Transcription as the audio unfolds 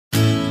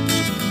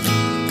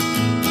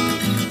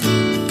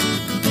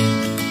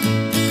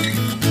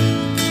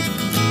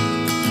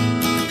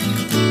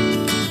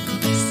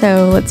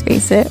So let's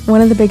face it,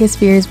 one of the biggest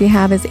fears we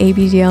have as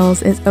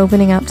ABDLs is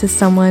opening up to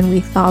someone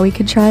we thought we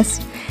could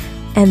trust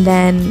and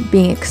then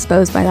being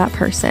exposed by that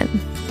person.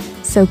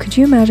 So could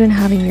you imagine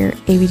having your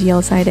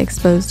ABDL side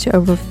exposed to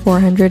over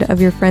 400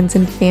 of your friends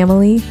and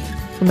family?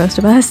 For most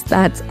of us,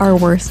 that's our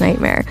worst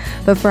nightmare.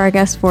 But for our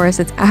guest Forrest,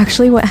 it's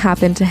actually what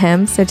happened to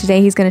him. So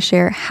today he's going to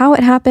share how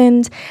it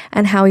happened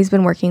and how he's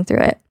been working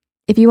through it.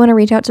 If you want to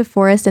reach out to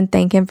Forrest and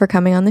thank him for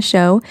coming on the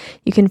show,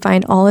 you can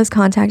find all his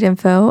contact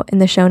info in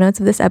the show notes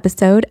of this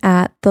episode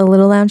at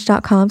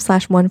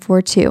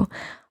thelittlelounge.com/142.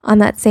 On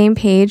that same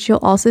page, you'll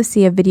also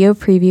see a video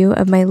preview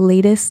of my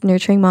latest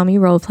Nurturing Mommy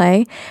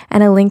roleplay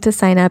and a link to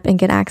sign up and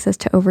get access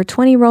to over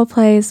 20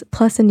 roleplays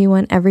plus a new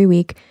one every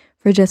week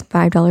for just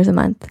 $5 a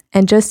month.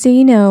 And just so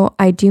you know,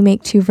 I do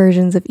make 2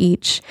 versions of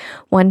each,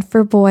 one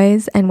for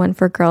boys and one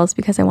for girls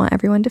because I want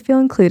everyone to feel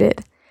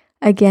included.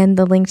 Again,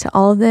 the link to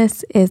all of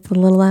this is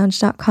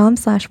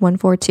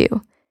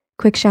thelittlelounge.com/142.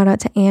 Quick shout out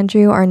to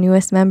Andrew, our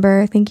newest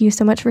member. Thank you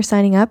so much for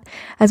signing up,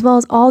 as well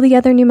as all the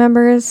other new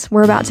members.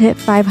 We're about to hit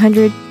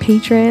 500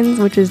 patrons,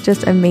 which is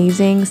just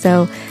amazing.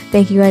 So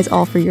thank you guys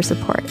all for your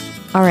support.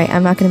 All right,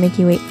 I'm not going to make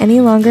you wait any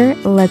longer.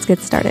 Let's get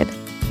started.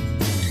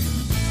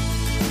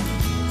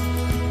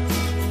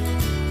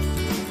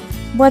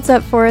 What's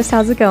up, Forrest?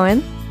 How's it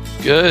going?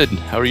 Good.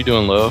 How are you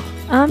doing, Lo?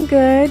 I'm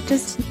good.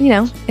 Just,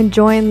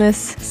 enjoying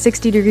this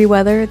 60-degree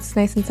weather. It's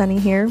nice and sunny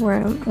here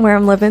where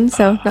I'm living,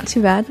 so not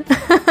too bad.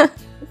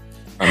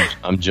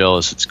 I'm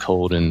jealous. It's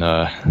cold and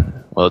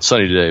it's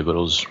sunny today, but it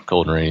was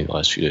cold and rainy the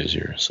last few days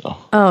here. So.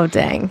 Oh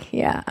dang!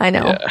 Yeah, I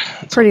know. Yeah.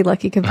 Pretty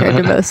lucky compared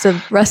to most of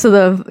the rest of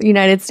the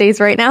United States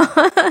right now.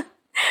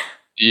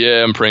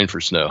 Yeah, I'm praying for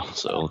snow.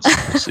 So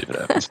let's see what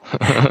happens.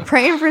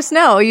 Praying for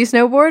snow? You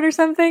snowboard or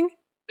something?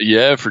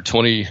 Yeah, for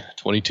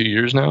 22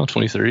 years now,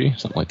 23,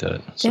 something like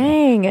that. So,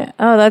 dang!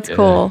 Oh, that's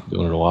cool.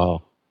 Doing it a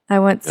while. I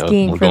went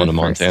skiing. We're for going the to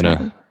Montana.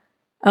 Time.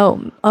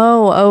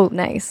 Oh,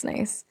 nice.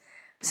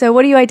 So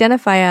what do you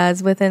identify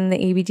as within the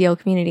ABDL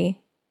community?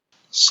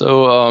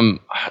 So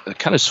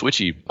kind of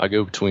switchy. I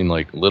go between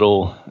like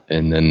little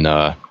and then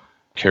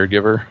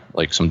caregiver.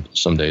 Like some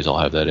days I'll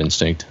have that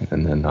instinct.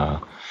 And then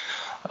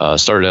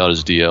started out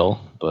as DL,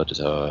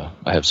 but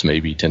I have some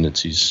AB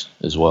tendencies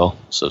as well.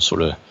 So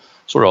sort of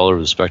all over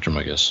the spectrum,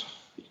 I guess.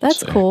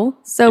 That's cool.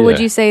 So would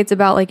you say it's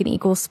about like an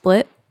equal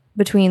split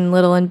between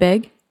little and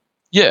big?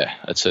 Yeah,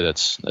 I'd say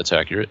that's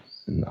accurate.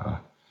 And,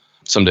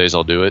 some days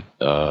I'll do it,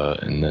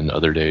 and then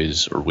other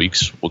days or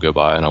weeks will go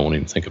by and I won't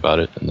even think about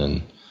it. And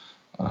then,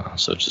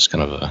 so it's just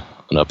kind of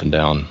an up and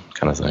down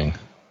kind of thing,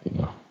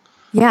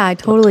 Yeah, I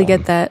totally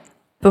get that.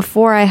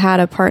 Before I had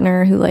a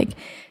partner who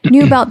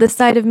knew about this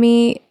side of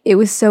me, it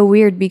was so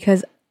weird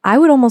because I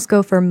would almost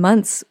go for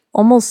months,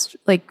 almost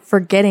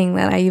forgetting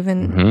that I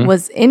even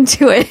was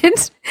into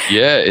it.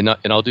 Yeah, and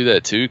I'll do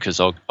that too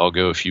because I'll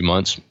go a few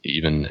months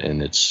even,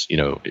 and it's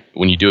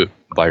when you do it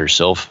by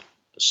yourself.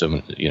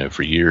 So,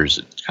 for years,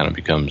 it kind of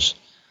becomes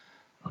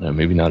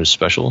maybe not as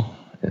special.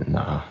 And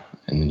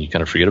then you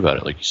kind of forget about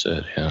it, like you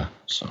said. Yeah.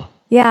 So.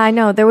 Yeah, I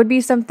know. There would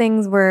be some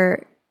things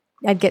where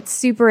I'd get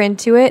super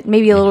into it,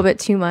 maybe a little bit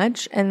too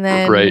much. And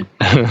then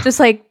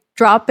just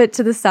drop it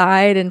to the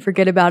side and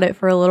forget about it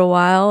for a little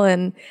while.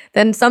 And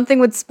then something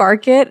would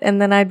spark it. And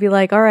then I'd be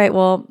like, all right,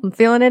 well, I'm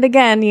feeling it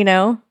again,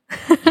 Yeah.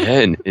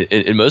 And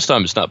most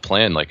times it's not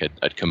planned. Like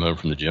I'd come home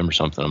from the gym or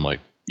something. I'm like,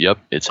 yep,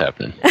 it's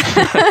happening.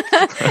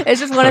 It's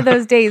just one of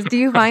those days. Do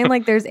you find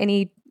there's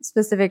any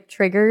specific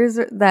triggers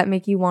that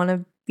make you want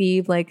to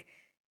be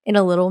in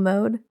a little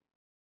mode?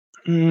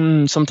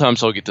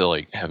 Sometimes I'll get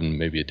to having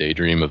maybe a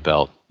daydream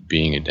about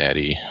being a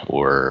daddy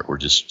or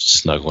just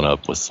snuggling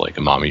up with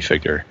a mommy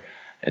figure.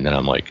 And then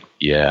I'm like,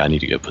 yeah, I need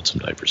to go put some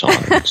diapers on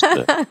and just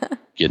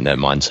get in that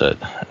mindset.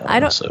 I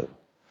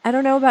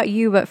don't know about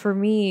you, but for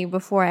me,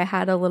 before I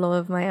had a little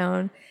of my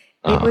own,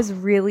 it was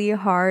really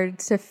hard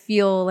to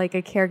feel like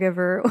a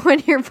caregiver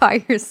when you're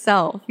by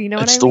yourself. You know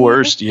what I mean? It's the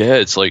worst. Yeah,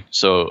 it's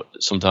so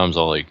sometimes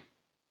I'll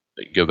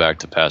go back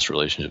to past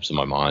relationships in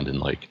my mind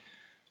and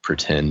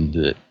pretend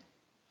that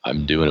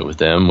I'm doing it with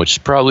them,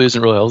 which probably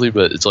isn't really healthy,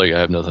 but it's I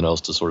have nothing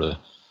else to sort of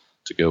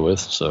to go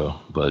with. So,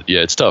 but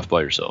yeah, it's tough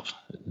by yourself.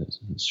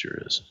 It sure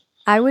is.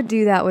 I would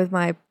do that with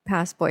my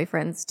past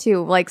boyfriends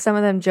too. Some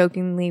of them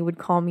jokingly would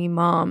call me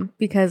mom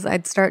because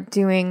I'd start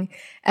doing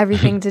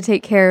everything to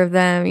take care of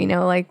them,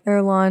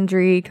 their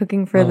laundry,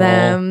 cooking for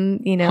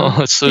them, Oh,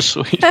 that's so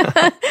sweet.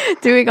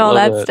 doing all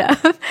that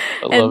stuff.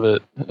 I love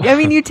it. I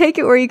mean, you take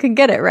it where you can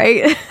get it,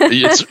 right?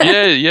 You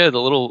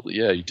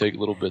take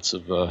little bits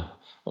of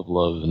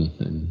love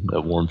and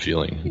that warm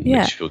feeling. It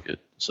makes you feel good.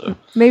 So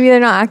maybe they're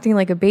not acting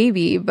like a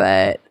baby,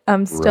 but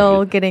I'm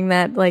still getting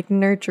that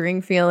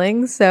nurturing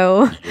feeling.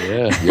 So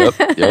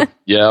yep.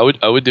 Yeah,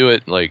 I would do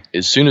it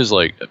as soon as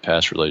a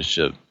past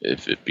relationship,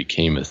 if it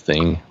became a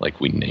thing,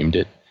 we named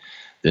it,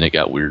 then it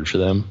got weird for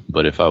them.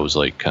 But if I was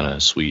kind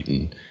of sweet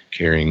and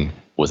caring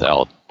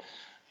without,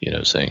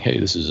 saying, hey,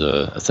 this is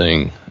a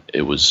thing,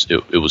 it was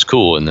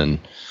cool. And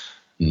then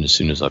as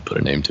soon as I put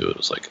a name to it, it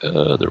was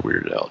they're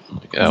weirded out.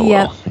 I'm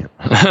well.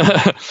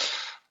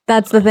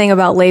 That's the thing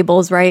about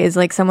labels, right? Is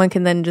someone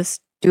can then just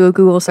do a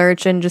Google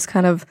search and just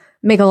kind of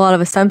make a lot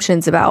of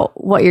assumptions about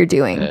what you're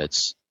doing. Yeah,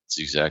 it's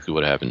exactly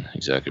what happened.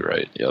 Exactly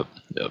right. Yep.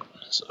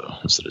 So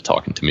instead of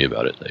talking to me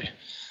about it, they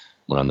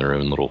went on their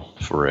own little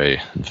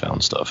foray and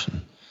found stuff.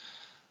 And,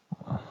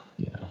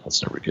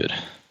 that's never good.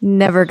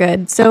 Never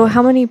good. So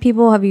how many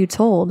people have you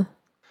told?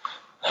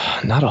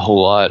 Not a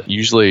whole lot.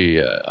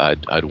 Usually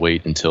I'd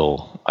wait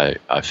until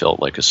I felt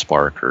like a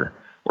spark or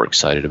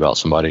excited about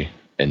somebody.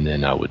 And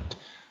then I would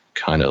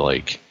kind of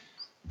like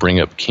bring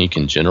up kink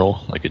in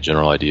general, like a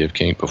general idea of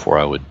kink before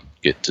I would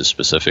get to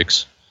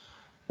specifics.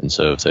 And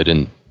so if they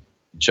didn't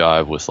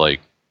jive with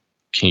like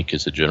kink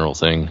as a general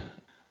thing,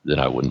 then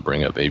I wouldn't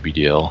bring up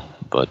ABDL.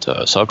 But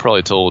so I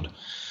probably told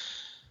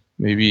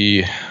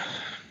maybe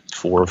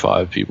 4 or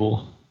 5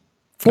 people.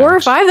 4 or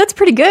 5? That's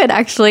pretty good,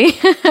 actually.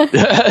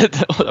 I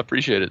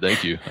appreciate it.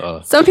 Thank you.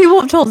 Some people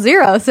have told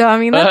 0, so I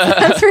mean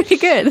that's pretty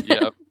good.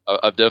 Yeah,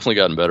 I've definitely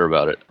gotten better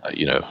about it.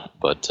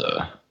 But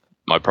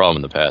my problem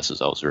in the past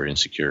is I was very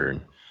insecure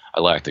and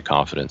I lacked the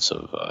confidence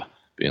of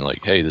being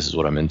like, hey, this is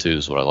what I'm into.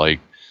 This is what I like.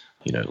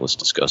 Let's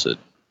discuss it.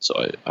 So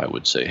I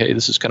would say, hey,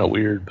 this is kind of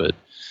weird, but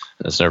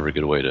that's never a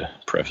good way to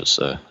preface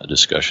a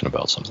discussion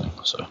about something.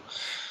 So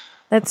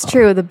that's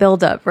true. The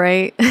build up,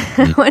 right?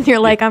 When you're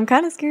like, I'm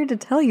kind of scared to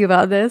tell you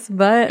about this,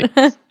 but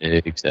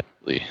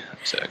exactly.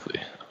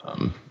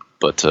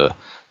 But to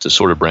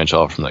sort of branch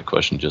off from that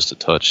question just a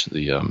touch,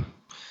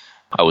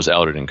 I was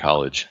outed in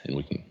college, and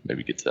we can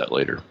maybe get to that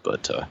later.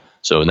 But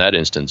so in that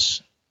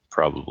instance,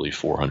 probably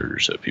 400 or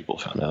so people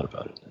found out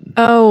about it. And,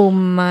 oh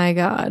my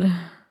God.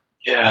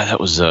 Yeah,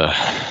 that was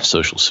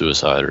social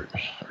suicide, or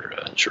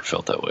sure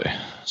felt that way.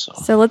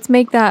 So let's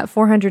make that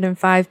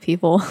 405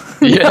 people.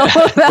 Yeah,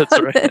 that's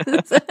right.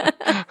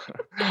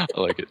 I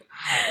like it.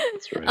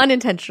 That's right.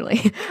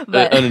 Unintentionally.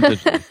 But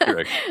unintentionally,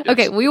 correct. Yes.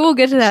 Okay, we will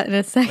get to that in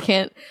a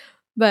second.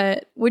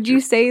 But would you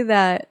say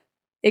that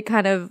it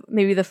kind of,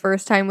 maybe the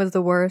first time was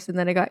the worst and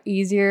then it got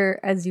easier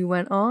as you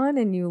went on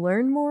and you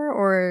learned more?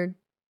 Or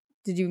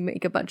did you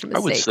make a bunch of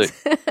mistakes? I would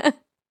say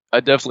I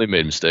definitely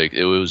made a mistake.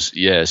 It was,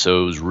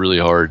 so it was really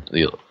hard.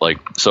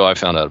 So I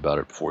found out about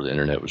it before the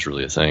internet was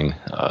really a thing.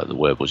 The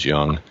web was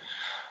young.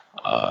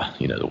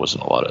 There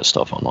wasn't a lot of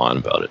stuff online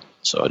about it.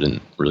 So I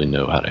didn't really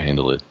know how to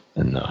handle it.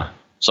 And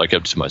so I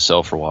kept it to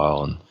myself for a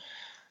while. And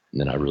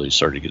then I really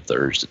started to get the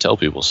urge to tell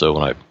people. So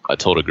when I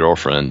told a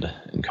girlfriend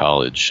in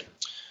college,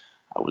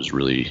 I was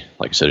really,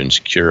 like I said,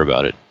 insecure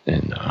about it.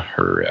 And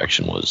her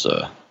reaction was,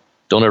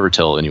 don't ever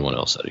tell anyone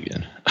else that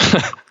again.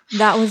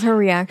 That was her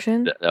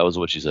reaction? That was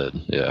what she said,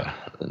 yeah.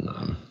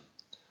 And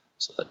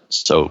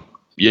so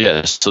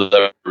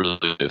that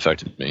really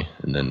affected me.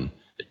 And then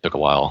it took a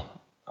while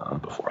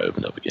before I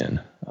opened up again.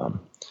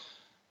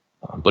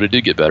 But it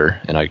did get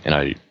better, and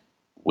I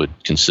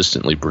would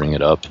consistently bring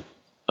it up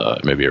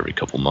maybe every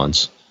couple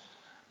months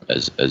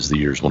as the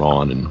years went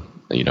on,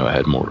 and I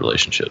had more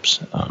relationships.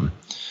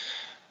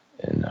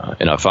 And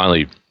I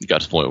finally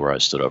got to the point where I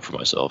stood up for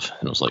myself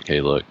and was like,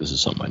 hey, look, this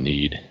is something I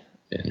need,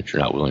 and if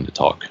you're not willing to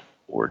talk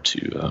or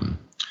to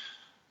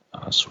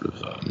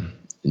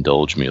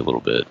indulge me a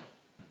little bit,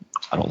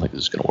 I don't think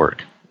this is going to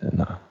work.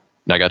 And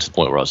I got to the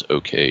point where I was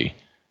okay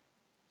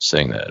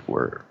saying that,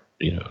 where,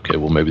 okay,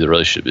 well, maybe the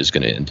relationship is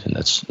going to end, and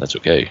that's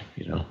okay.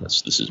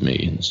 This is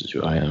me, and this is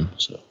who I am.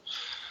 So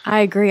I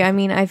agree. I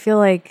mean, I feel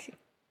like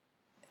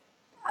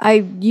I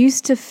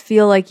used to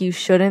feel like you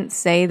shouldn't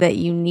say that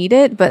you need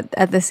it, but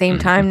at the same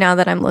time, now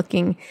that I'm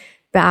looking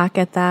back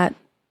at that,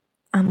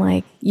 I'm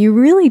like, you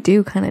really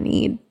do kind of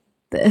need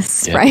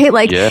this, right?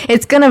 Like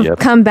it's going to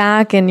come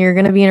back and you're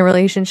going to be in a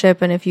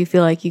relationship. And if you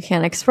feel like you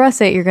can't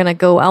express it, you're going to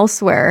go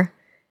elsewhere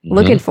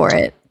looking for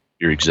it.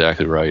 You're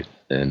exactly right.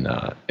 And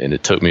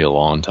it took me a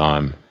long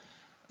time.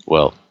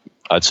 Well,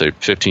 I'd say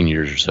 15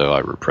 years or so, I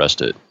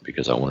repressed it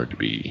because I wanted to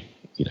be,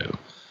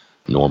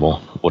 normal,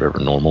 whatever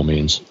normal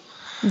means.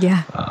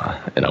 Yeah.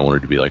 And I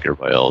wanted to be like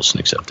everybody else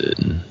and accept it.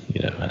 And,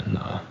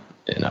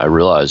 and I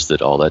realized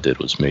that all that did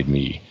was made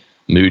me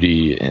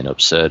moody and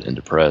upset and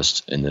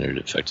depressed, and then it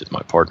affected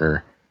my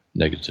partner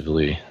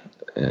negatively,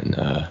 and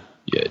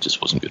it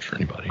just wasn't good for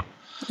anybody.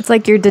 It's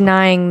like you're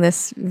denying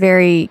this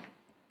very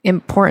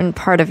important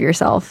part of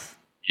yourself.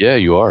 Yeah,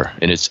 you are,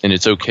 and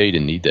it's okay to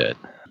need that,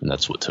 and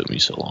that's what took me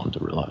so long to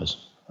realize.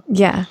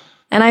 Yeah,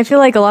 and I feel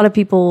like a lot of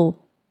people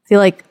feel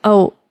like,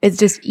 oh, it's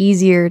just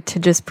easier to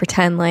just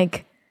pretend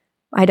like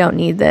I don't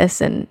need this.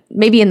 And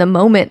maybe in the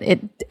moment,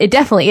 it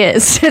definitely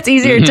is. It's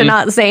easier to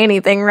not say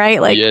anything, right?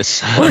 Like,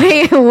 yes.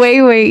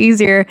 way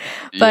easier.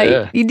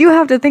 But you do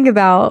have to think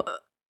about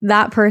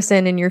that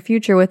person and your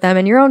future with them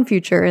and your own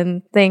future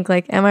and think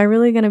like, am I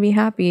really going to be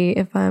happy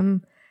if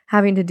I'm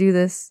having to do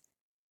this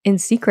in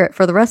secret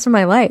for the rest of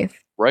my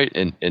life? Right.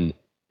 And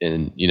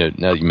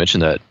now you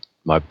mentioned that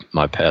my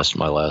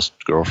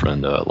last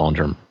girlfriend,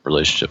 long-term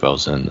relationship I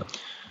was in,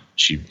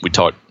 we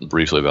talked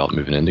briefly about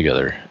moving in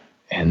together.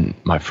 And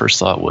my first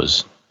thought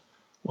was,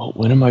 well,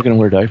 when am I going to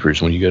wear diapers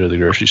when you go to the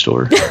grocery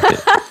store?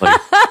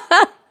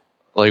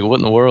 like what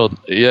in the world?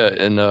 Yeah.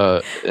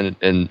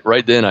 And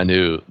right then I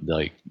knew,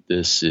 like,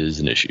 this is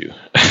an issue.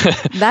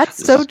 That's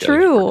so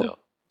true.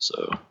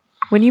 So,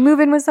 When you move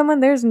in with someone,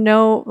 there's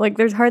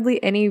there's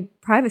hardly any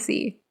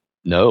privacy.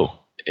 No.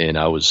 And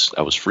I was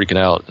freaking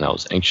out, and I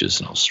was anxious,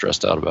 and I was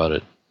stressed out about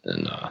it.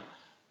 And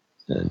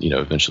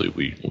eventually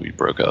we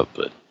broke up,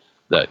 but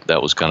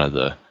that was kind of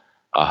the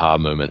aha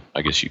moment,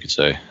 I guess you could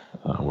say,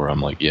 where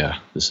I'm like, yeah,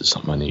 this is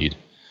something I need.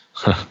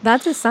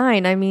 That's a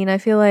sign. I mean, I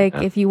feel like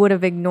if you would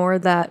have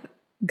ignored that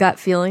gut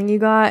feeling you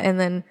got and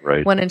then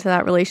went into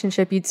that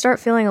relationship, you'd start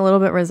feeling a little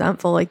bit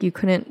resentful, like you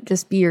couldn't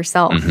just be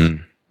yourself.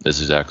 Mm-hmm. That's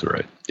exactly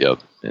right. Yep.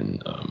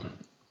 And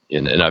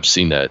I've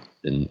seen that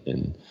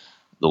in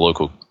the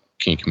local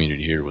kink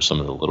community here with some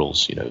of the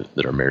littles,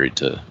 that are married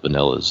to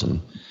vanillas,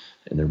 and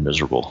they're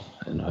miserable.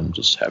 And I'm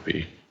just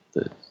happy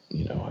that,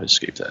 I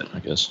escaped that, I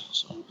guess.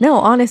 So. No,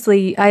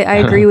 honestly, I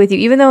agree with you.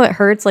 Even though it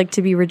hurts, like,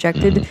 to be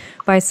rejected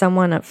by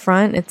someone up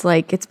front, it's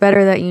like, it's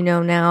better that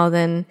now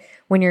than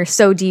when you're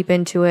so deep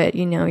into it,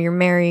 you're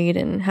married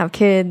and have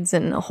kids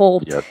and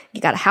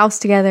you got a house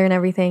together and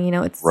everything,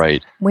 it's way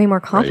more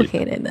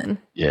complicated then.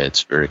 Yeah,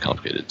 it's very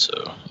complicated.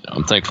 So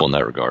I'm thankful in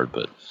that regard,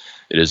 but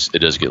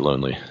it does get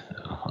lonely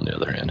on the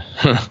other hand.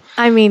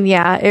 I mean,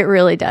 yeah, it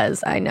really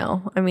does. I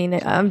know. I mean,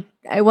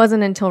 it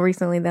wasn't until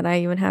recently that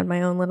I even had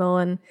my own little,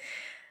 and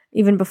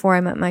even before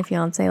I met my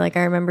fiance, like,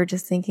 I remember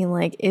just thinking,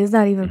 like, is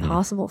that even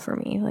possible for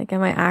me? Like,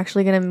 am I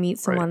actually going to meet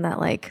someone that,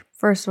 like,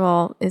 first of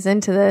all, is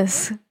into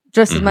this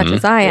just as much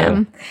as I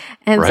am,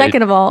 and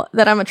second of all,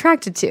 that I'm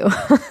attracted to?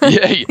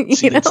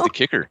 See, that's the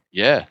kicker.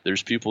 Yeah,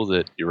 there's people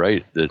that, you're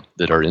right,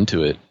 that are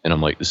into it, and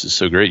I'm like, this is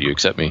so great, you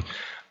accept me,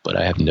 but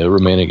I have no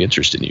romantic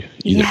interest in you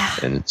either. Yeah.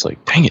 And it's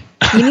like, dang it.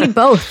 You need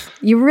both.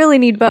 You really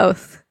need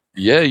both.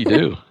 Yeah, you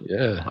do.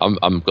 Yeah,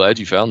 I'm glad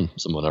you found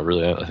someone.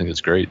 I think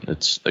it's great.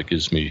 That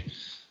gives me.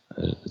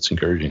 It's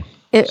encouraging.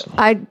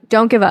 I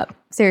don't give up.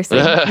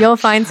 Seriously, you'll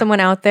find someone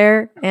out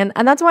there, and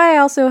that's why I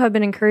also have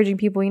been encouraging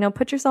people.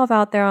 Put yourself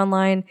out there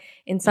online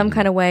in some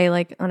kind of way,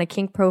 like on a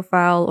kink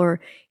profile,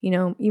 or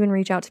even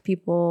reach out to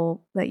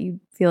people that you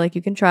feel like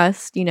you can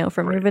trust.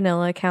 From your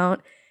vanilla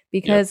account,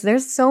 because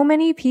there's so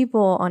many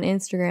people on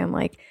Instagram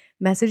like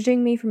messaging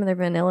me from their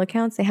vanilla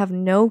accounts. They have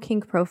no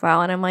kink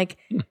profile, and I'm like.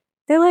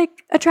 They're like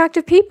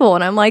attractive people,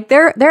 and I'm like,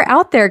 they're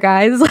out there,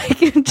 guys. Like,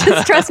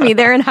 just trust me,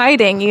 they're in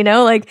hiding.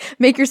 Like,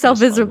 make yourself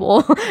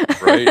visible.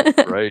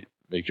 Right.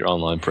 Make your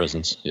online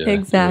presence. Yeah,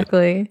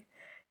 exactly.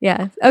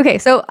 Yeah. Okay,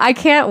 so I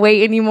can't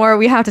wait anymore.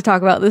 We have to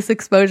talk about this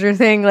exposure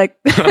thing. Like,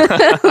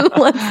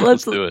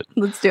 let's do it.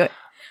 Let's do it.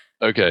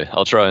 Okay,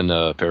 I'll try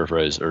and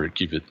paraphrase or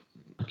keep it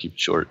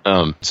short.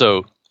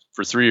 So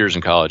for 3 years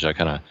in college,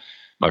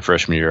 my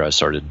freshman year, I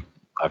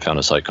found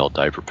a site called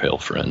Diaper Pail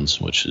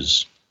Friends, which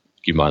is.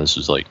 Keep in mind, this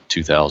was like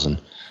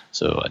 2000,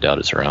 so I doubt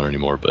it's around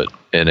anymore.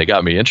 And it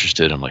got me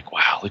interested. I'm like,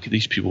 wow, look at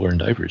these people wearing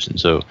diapers. And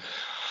so,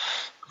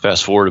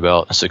 fast forward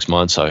about 6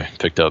 months, I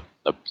picked up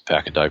a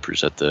pack of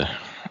diapers at the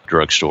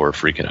drugstore,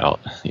 freaking out,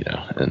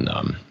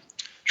 and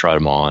tried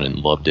them on and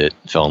loved it,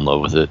 fell in love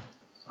with it.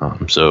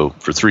 So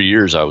for 3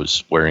 years, I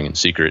was wearing in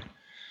secret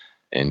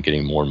and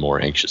getting more and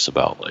more anxious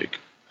about, like,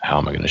 how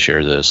am I going to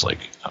share this? Like,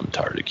 I'm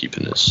tired of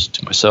keeping this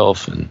to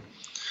myself. And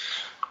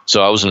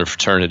so I was in a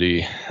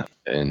fraternity.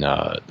 And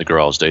the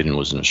girl I was dating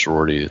was in a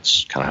sorority.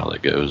 It's kind of how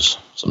that goes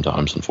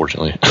sometimes,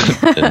 unfortunately.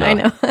 And, I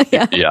know.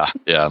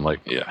 Yeah. I'm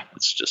like,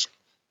 it's just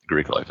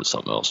Greek life is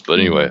something else. But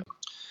anyway,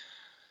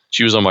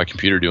 she was on my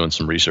computer doing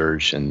some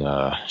research, and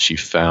she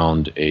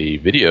found a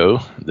video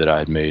that I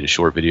had made, a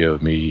short video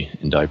of me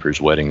in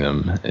diapers wetting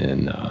them.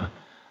 And I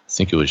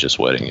think it was just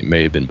wetting. It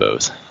may have been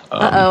both.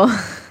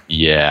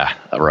 Yeah,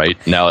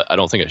 right. Now, I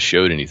don't think I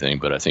showed anything,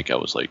 but I think I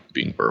was like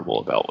being verbal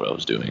about what I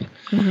was doing.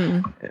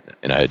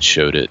 And I had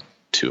showed it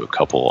to a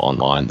couple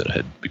online that I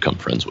had become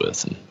friends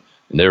with, and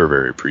they were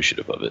very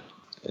appreciative of it.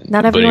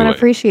 Not everyone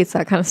appreciates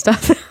that kind of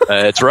stuff.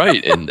 That's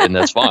right, and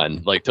that's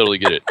fine. Like, totally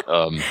get it.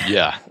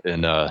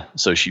 And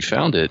so she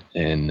found it,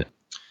 and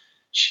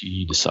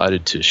she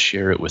decided to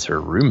share it with her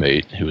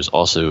roommate, who was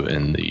also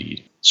in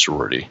the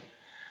sorority.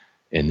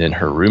 And then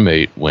her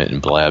roommate went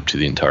and blabbed to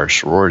the entire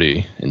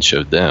sorority and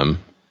showed them.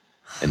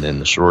 And then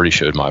the sorority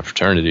showed my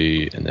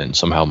fraternity, and then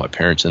somehow my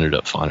parents ended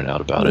up finding out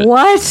about it.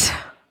 What?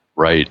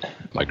 Right.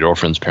 My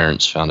girlfriend's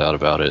parents found out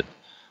about it.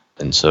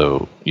 And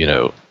so,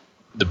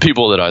 the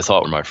people that I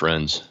thought were my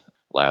friends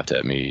laughed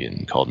at me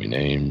and called me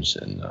names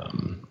and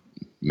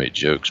made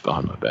jokes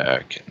behind my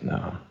back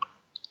and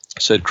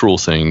said cruel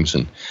things.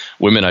 And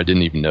women I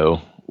didn't even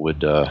know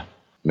would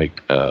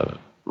make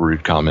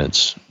rude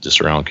comments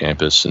just around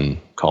campus and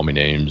call me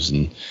names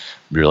and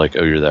be like,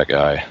 oh, you're that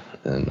guy.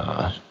 And,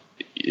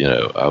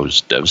 I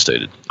was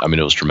devastated. I mean,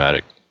 it was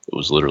traumatic. It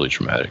was literally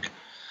traumatic.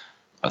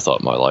 I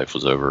thought my life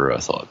was over. I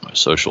thought my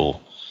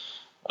social,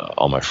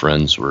 all my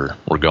friends were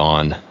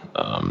gone.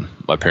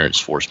 My parents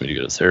forced me to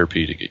go to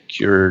therapy to get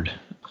cured.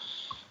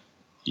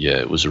 Yeah,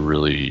 it was a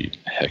really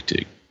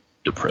hectic,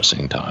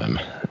 depressing time.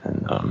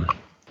 And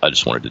I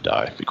just wanted to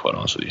die, to be quite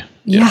honest with you.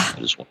 Yeah.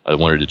 I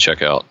wanted to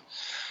check out.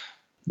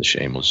 The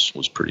shame was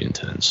pretty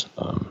intense.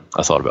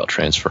 I thought about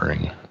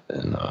transferring,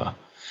 and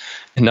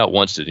not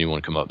once did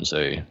anyone come up and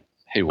say,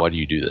 hey, why do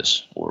you do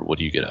this? Or what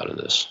do you get out of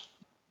this?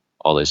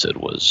 All they said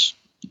was,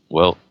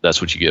 well,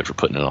 that's what you get for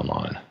putting it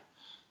online.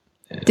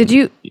 And Did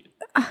you?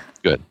 Go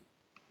ahead.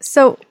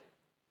 So,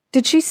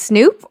 did she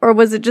snoop, or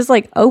was it just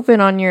like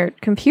open on your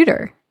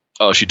computer?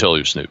 Oh, she totally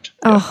was snooped.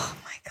 Yeah. Oh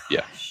my gosh.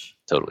 Yeah,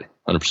 totally.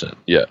 100%.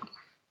 Yeah.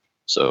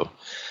 So,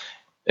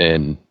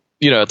 and,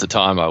 at the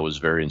time I was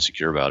very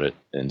insecure about it.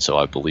 And so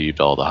I believed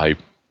all the hype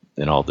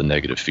and all the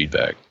negative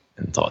feedback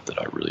and thought that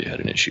I really had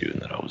an issue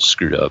and that I was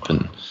screwed up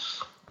and,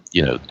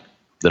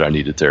 that I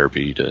needed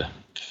therapy to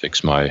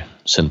fix my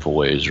sinful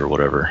ways or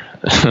whatever.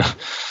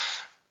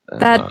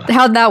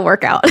 How'd that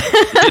work out?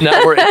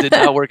 It did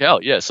not work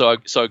out. Yeah. So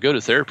I go to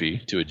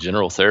therapy, to a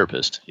general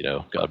therapist,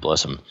 God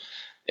bless him.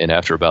 And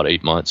after about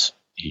 8 months,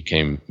 he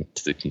came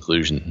to the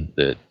conclusion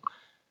that,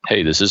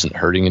 hey, this isn't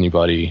hurting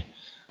anybody.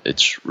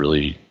 It's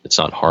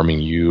not harming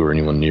you or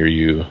anyone near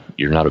you.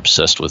 You're not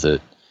obsessed with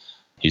it.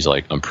 He's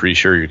like, I'm pretty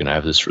sure you're going to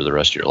have this for the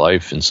rest of your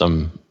life in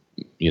some,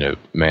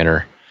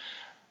 manner.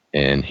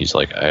 And he's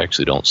like, I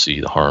actually don't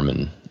see the harm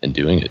in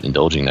doing it,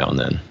 indulging now and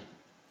then.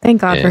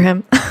 Thank God for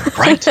him.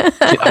 Right.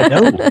 I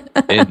know.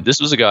 And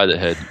this was a guy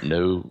that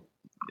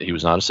he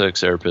was not a sex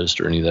therapist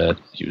or any of that.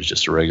 He was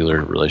just a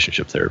regular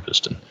relationship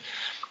therapist.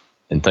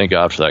 And thank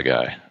God for that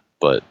guy.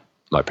 But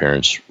my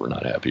parents were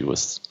not happy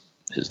with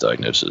his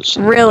diagnosis.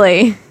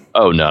 Really?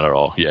 Oh, not at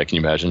all. Yeah. Can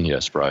you imagine? Yeah.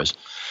 Surprise.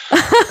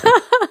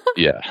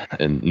 Yeah.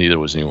 And neither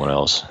was anyone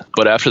else.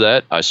 But after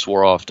that, I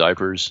swore off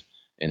diapers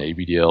and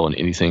ABDL and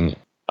anything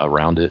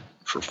around it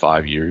for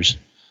 5 years.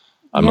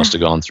 I must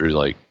have gone through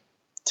like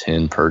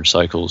 10 purge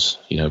cycles,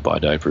 buy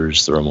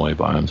diapers, throw them away,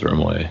 buy them, throw them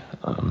away.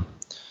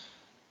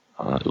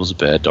 It was a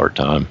bad, dark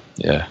time.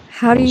 Yeah.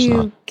 How do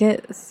you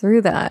get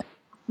through that?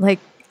 Like,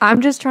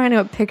 I'm just trying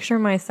to picture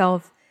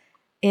myself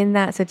in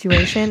that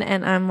situation,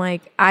 and I'm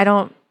like, I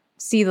don't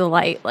see the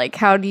light. Like,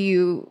 how do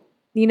you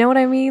know what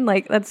I mean?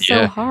 Like, that's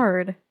so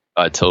hard.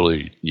 I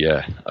totally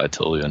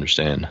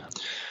understand.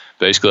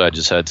 Basically, I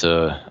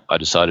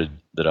decided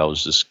that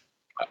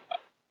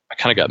I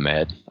kind of got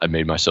mad. I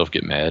made myself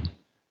get mad.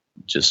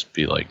 Just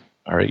be like,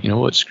 all right, you know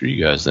what? Screw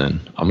you guys then.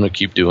 I'm going to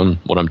keep doing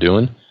what I'm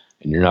doing,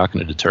 and you're not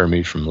going to deter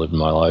me from living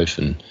my life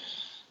and,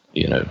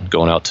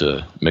 going out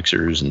to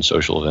mixers and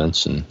social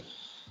events and,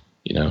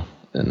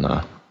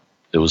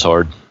 it was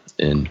hard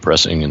and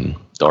depressing and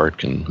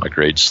dark and my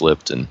grades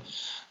slipped and,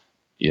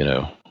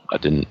 I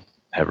didn't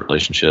have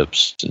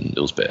relationships and it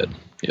was bad.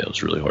 Yeah, it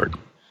was really hard.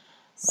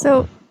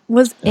 So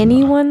was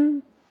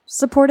anyone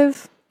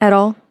supportive at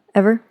all,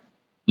 ever?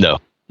 No.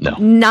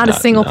 Not a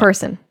single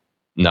person?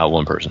 Not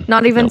one person.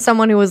 Not even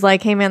someone who was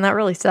like, hey man, that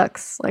really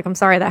sucks. Like, I'm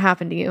sorry that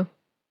happened to you.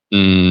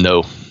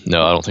 No, I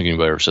don't think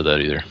anybody ever said that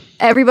either.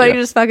 Everybody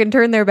just fucking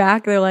turned their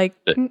back. They're like,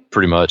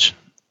 pretty much.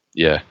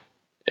 Yeah.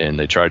 And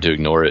they tried to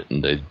ignore it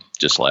and they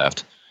just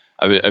laughed.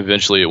 I mean,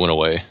 eventually it went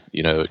away.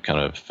 It kind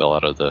of fell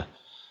out of the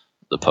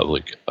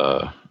public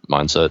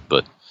mindset,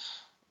 but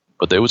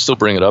they would still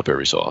bring it up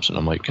every so often.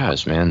 I'm like,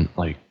 guys, man,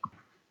 like,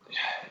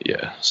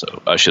 yeah.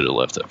 So I should have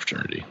left that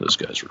fraternity. Those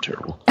guys were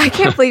terrible. I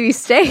can't believe you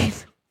stayed.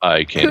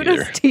 I can't Kudos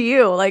either. to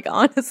you. Like,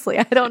 honestly,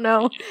 I don't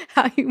know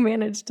how you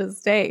managed to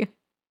stay.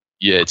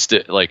 Yeah, it's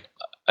like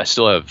I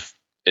still have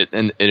it,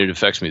 and it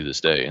affects me to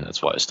this day, and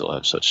that's why I still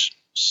have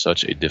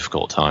such a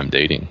difficult time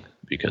dating,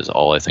 because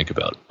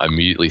I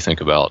immediately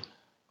think about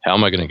how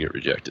am I going to get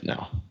rejected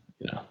now?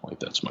 Like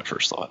that's my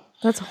first thought.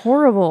 That's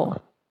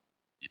horrible.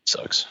 It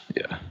sucks.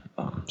 Yeah.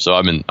 So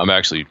I'm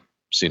actually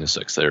seeing a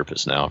sex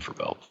therapist now for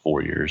about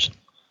 4 years,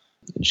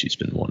 and she's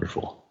been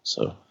wonderful.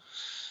 So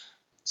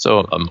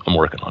I'm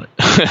working on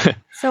it.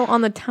 So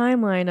on the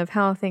timeline of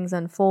how things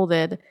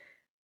unfolded,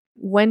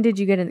 when did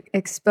you get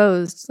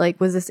exposed? Like,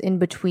 was this in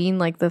between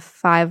like the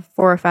 4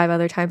 or 5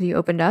 other times you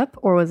opened up,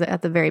 or was it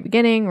at the very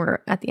beginning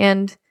or at the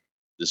end?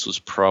 This was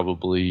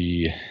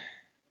probably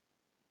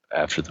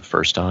after the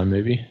first time,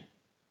 maybe.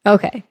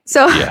 Okay.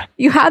 So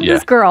you had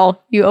this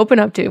girl you open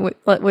up to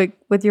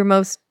with your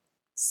most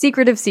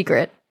secretive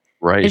secret.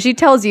 Right. And she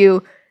tells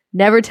you,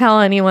 never tell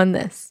anyone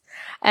this.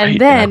 And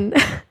then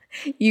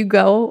you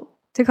go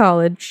to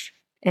college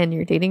and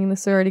you're dating the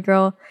sorority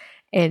girl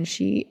and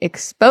she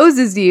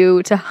exposes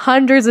you to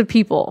hundreds of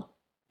people.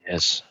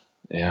 Yes.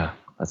 Yeah.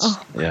 That's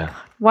God.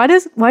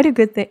 Why do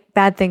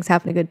bad things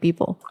happen to good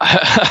people?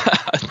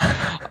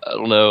 I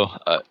don't know.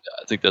 I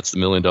think that's the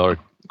 $1 million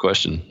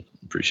question.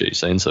 Appreciate you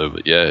saying so,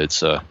 but yeah,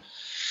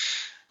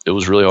 it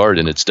was really hard,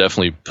 and it's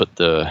definitely put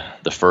the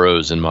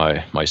furrows in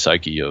my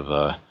psyche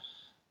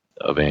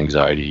of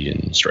anxiety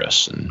and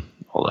stress and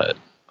all that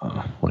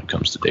when it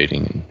comes to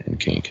dating and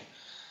kink.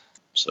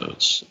 So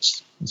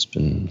it's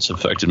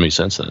affected me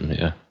since then.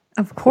 Yeah.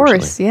 Of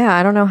course. Yeah.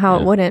 I don't know how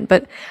it wouldn't,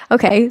 but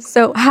okay.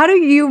 So how do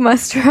you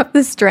muster up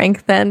the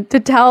strength then to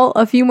tell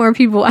a few more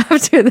people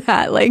after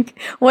that? Like,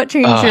 what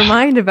changed your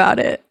mind about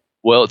it?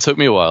 Well, it took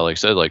me a while. Like I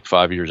said, like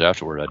 5 years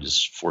afterward, I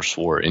just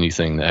forswore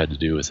anything that had to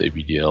do with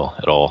ABDL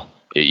at all.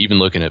 Even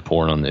looking at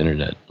porn on the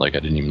internet, like I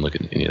didn't even look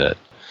at any of that.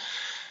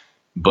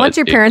 But once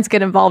your parents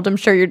get involved, I'm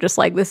sure you're just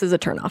like, this is a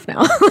turnoff now.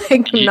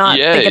 Like, I'm not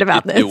thinking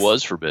about this. It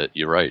was for a bit.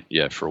 You're right.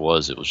 Yeah, it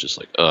was just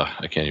like,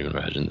 I can't even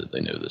imagine that they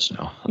know this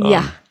now.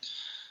 Yeah.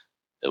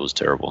 it was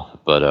terrible.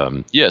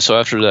 But yeah, so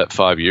after that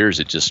 5 years,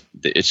 it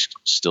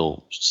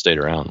still stayed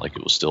around. Like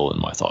it was still in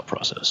my thought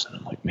process. And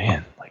I'm like,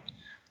 man, like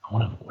I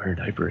want to wear a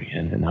diaper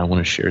again, and I want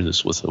to share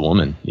this with a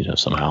woman,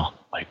 somehow.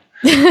 Like,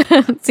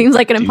 seems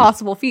like an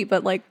impossible feat,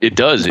 but like it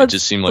does. It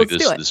just seemed like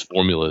this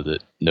formula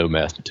that no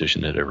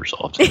mathematician had ever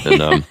solved.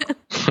 And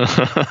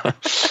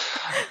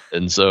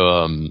and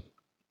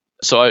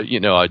so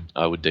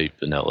I would date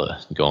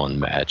vanilla, go on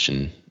Match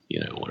and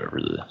whatever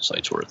the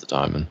sites were at the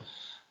time,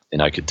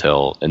 and I could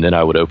tell. And then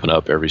I would open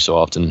up every so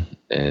often,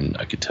 and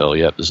I could tell,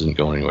 yep, this isn't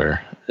going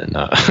anywhere. And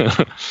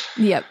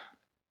yep.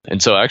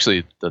 And so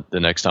actually, the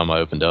next time I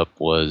opened up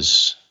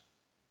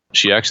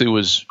she actually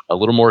was a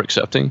little more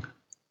accepting.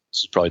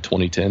 This is probably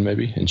 2010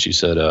 maybe, and she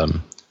said,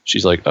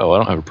 she's like, oh, I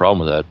don't have a problem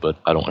with that, but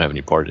I don't have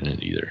any part in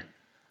it either.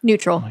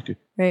 Neutral,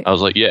 right? I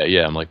was like,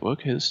 yeah. I'm like, well,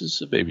 okay, this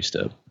is a baby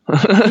step.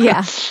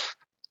 Yeah.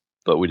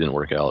 But we didn't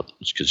work out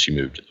because she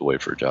moved away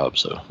for a job.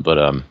 So, but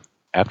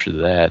after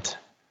that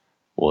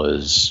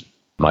was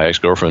my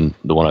ex-girlfriend,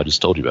 the one I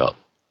just told you about,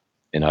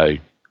 and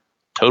I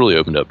totally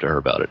opened up to her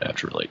about it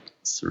after like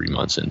 3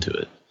 months into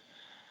it.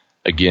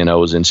 Again, I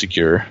was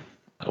insecure.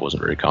 I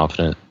wasn't very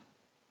confident,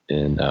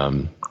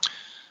 and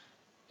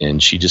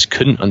she just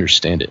couldn't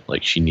understand it.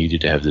 Like she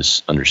needed to have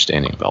this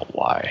understanding about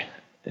why,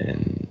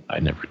 and I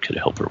never could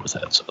help her with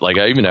that. So, like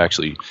I even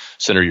actually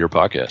sent her your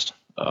podcast.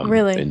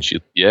 Really? And she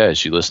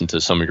listened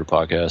to some of your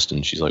podcast,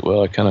 and she's like,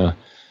 well,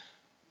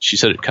 she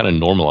said it kind of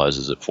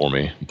normalizes it for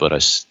me, but I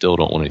still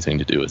don't want anything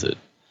to do with it.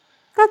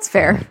 That's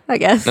fair, I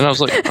guess. And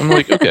I'm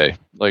like, okay,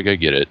 like I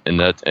get it.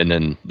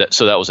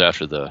 So that was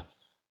after the,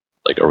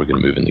 like, are we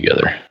going to move in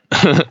together?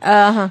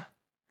 Uh-huh.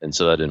 And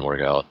so that didn't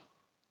work out.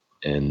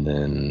 And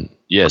then,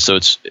 yeah, so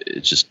it's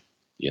just,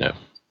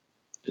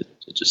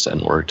 it just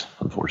hadn't worked,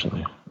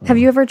 unfortunately. Have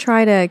you ever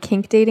tried a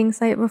kink dating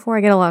site before?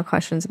 I get a lot of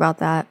questions about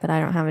that, but I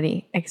don't have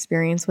any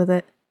experience with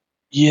it.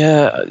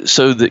 Yeah,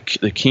 so the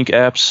kink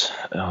apps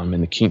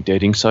and the kink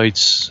dating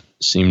sites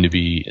seem to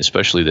be,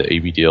 especially the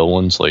ABDL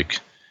ones, like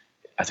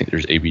I think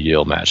there's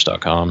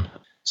abdlmatch.com.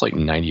 It's like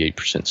 98%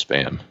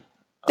 spam.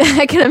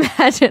 I can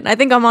imagine. I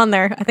think I'm on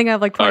there. I think I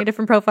have like 20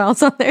 different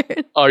profiles on there.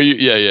 Are you?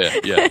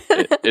 Yeah.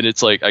 And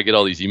it's like I get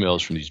all these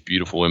emails from these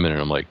beautiful women, and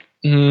I'm like,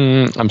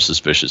 I'm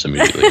suspicious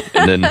immediately.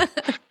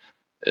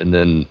 And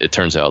then it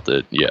turns out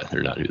that,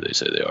 they're not who they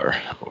say they are,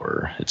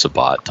 or it's a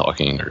bot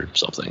talking or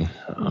something.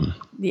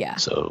 Yeah.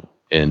 So,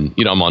 and,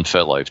 I'm on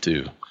FetLife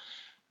too.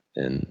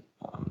 And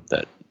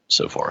that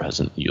so far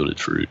hasn't yielded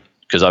fruit.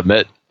 Because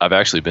I've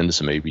actually been to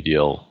some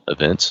ABDL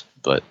events,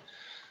 but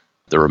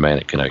the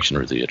romantic connection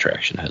or the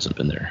attraction hasn't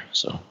been there.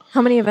 So,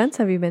 how many events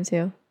have you been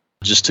to?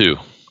 Just 2.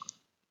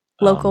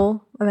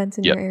 Local events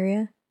in your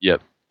area?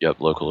 Yep.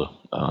 Local.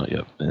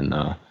 Yep. And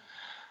I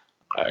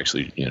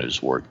actually,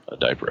 just wore a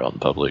diaper out in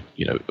public,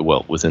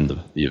 within the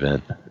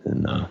event,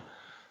 and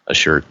a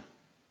shirt.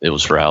 It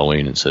was for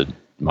Halloween and said,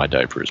 "My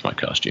diaper is my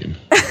costume."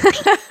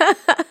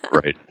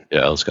 Right.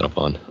 Yeah, it was kind of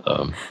fun.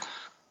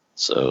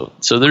 So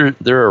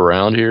they're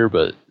around here,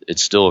 but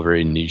it's still a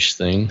very niche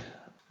thing,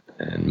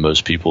 and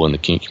most people in the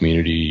kink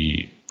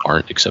community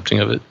aren't accepting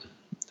of it.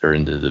 They're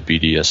into the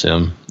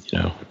BDSM,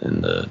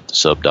 and the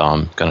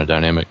sub-dom kind of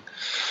dynamic.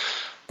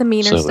 The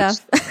meaner stuff.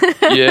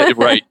 Yeah,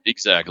 right.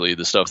 Exactly.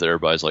 The stuff that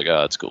everybody's like,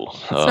 it's cool.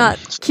 It's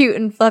not cute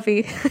and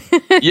fluffy.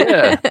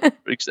 Yeah,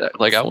 exactly.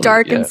 Like I want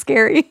dark and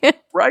scary.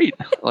 Right.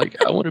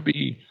 Like I want to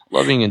be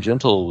loving and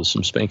gentle with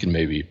some spanking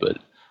maybe, but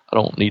I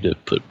don't need to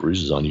put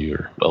bruises on you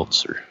or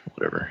welts or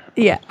whatever.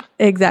 Yeah,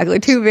 exactly.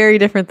 2 very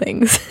different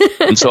things.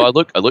 And so I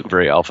look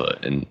very alpha,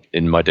 and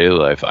in my daily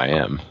life I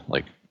am,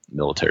 like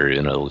military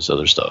and all this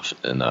other stuff.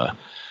 And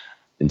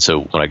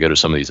so when I go to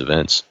some of these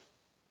events,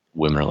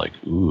 women are like,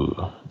 ooh,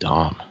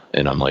 Dom.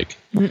 And I'm like,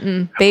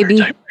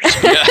 baby.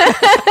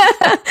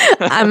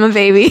 I'm a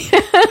baby.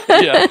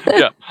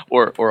 Yeah.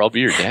 Or I'll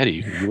be your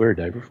daddy. Will you wear a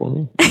diaper for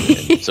me?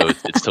 And so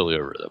it's totally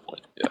over at that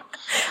point. Yeah.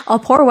 I'll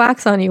pour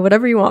wax on you,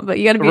 whatever you want, but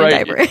you got to be a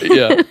diaper.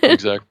 Yeah,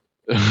 exactly.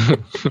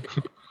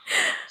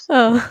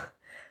 Oh,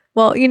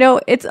 well,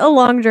 it's a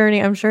long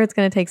journey. I'm sure it's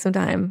going to take some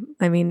time.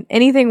 I mean,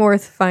 anything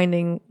worth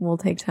finding will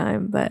take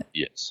time, but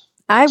yes.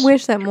 I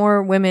wish that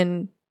more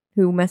women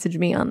who message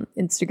me on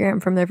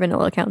Instagram from their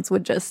vanilla accounts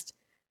would just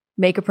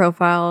make a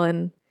profile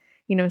and,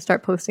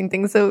 start posting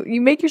things. So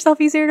you make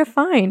yourself easier to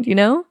find,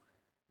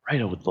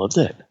 Right. I would love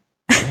that.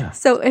 Yeah.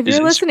 So if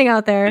you're listening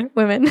out there,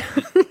 women.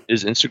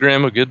 Is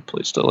Instagram a good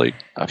place to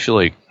I feel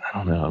like, I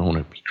don't know. I don't want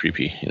to be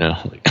creepy,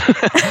 like,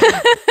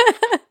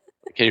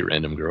 hey,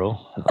 random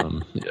girl. I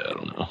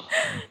don't know.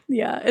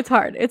 Yeah, it's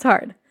hard.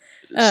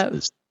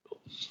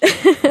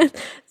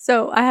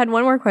 So I had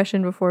one more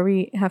question before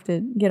we have to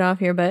get off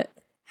here, but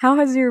how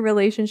has your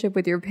relationship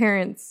with your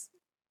parents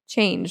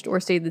changed or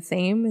stayed the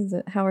same?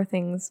 How are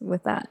things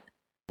with that?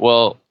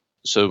 Well,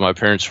 so my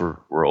parents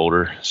were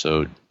older.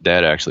 So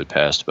Dad actually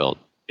passed about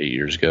 8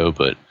 years ago,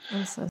 but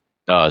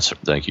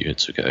thank you.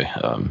 It's okay.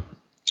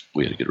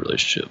 We had a good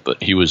relationship,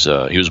 but he was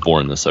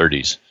born in the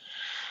 30s,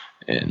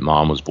 and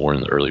Mom was born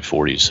in the early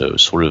 40s. So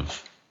sort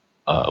of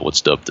what's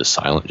dubbed the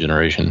silent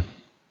generation,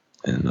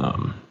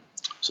 and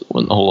so So it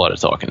wasn't a whole lot of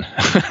talking.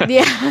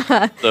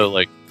 Yeah. So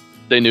like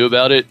they knew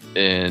about it,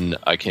 and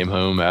I came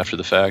home after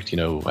the fact,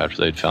 after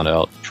they'd found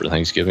out for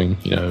Thanksgiving,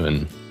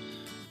 and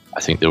I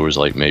think there was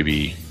like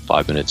maybe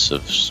 5 minutes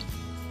of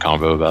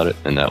convo about it,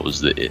 and that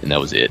was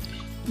it.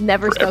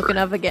 Never Forever. Spoken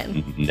of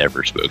again.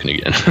 Never spoken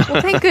again.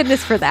 Well, thank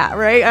goodness for that,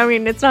 right? I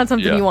mean, it's not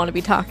something you want to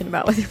be talking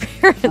about with your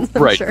parents,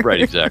 I'm sure.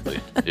 Right, exactly.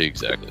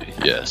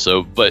 Yeah.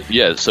 So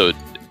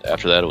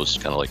after that, it was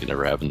kind of like it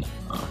never happened,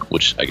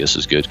 which I guess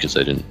is good because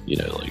they didn't,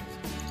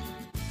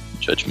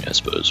 judge me, I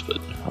suppose, but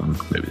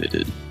maybe they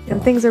did.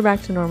 And things are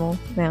back to normal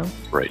now.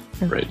 Right.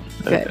 Good.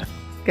 Okay.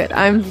 Good.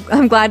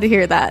 I'm glad to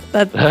hear that.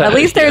 At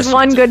least there's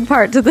one good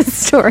part to this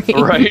story.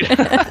 Right.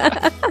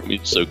 I mean,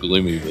 it's so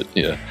gloomy, but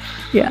yeah.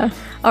 Yeah.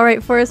 All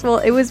right, Forrest. Well,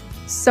 it was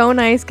so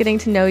nice getting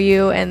to know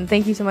you, and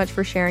thank you so much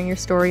for sharing your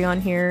story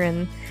on here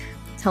and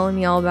telling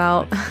me all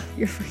about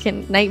your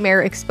freaking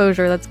nightmare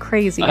exposure. That's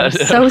crazy. I'm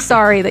so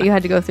sorry that you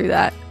had to go through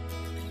that.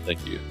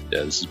 Thank you.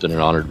 Yeah, this has been an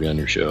honor to be on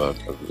your show.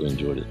 I've really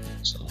enjoyed it.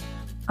 So.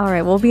 All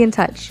right, we'll be in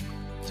touch.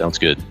 Sounds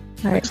good.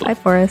 All right, bye,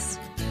 Forrest.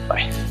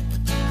 Bye.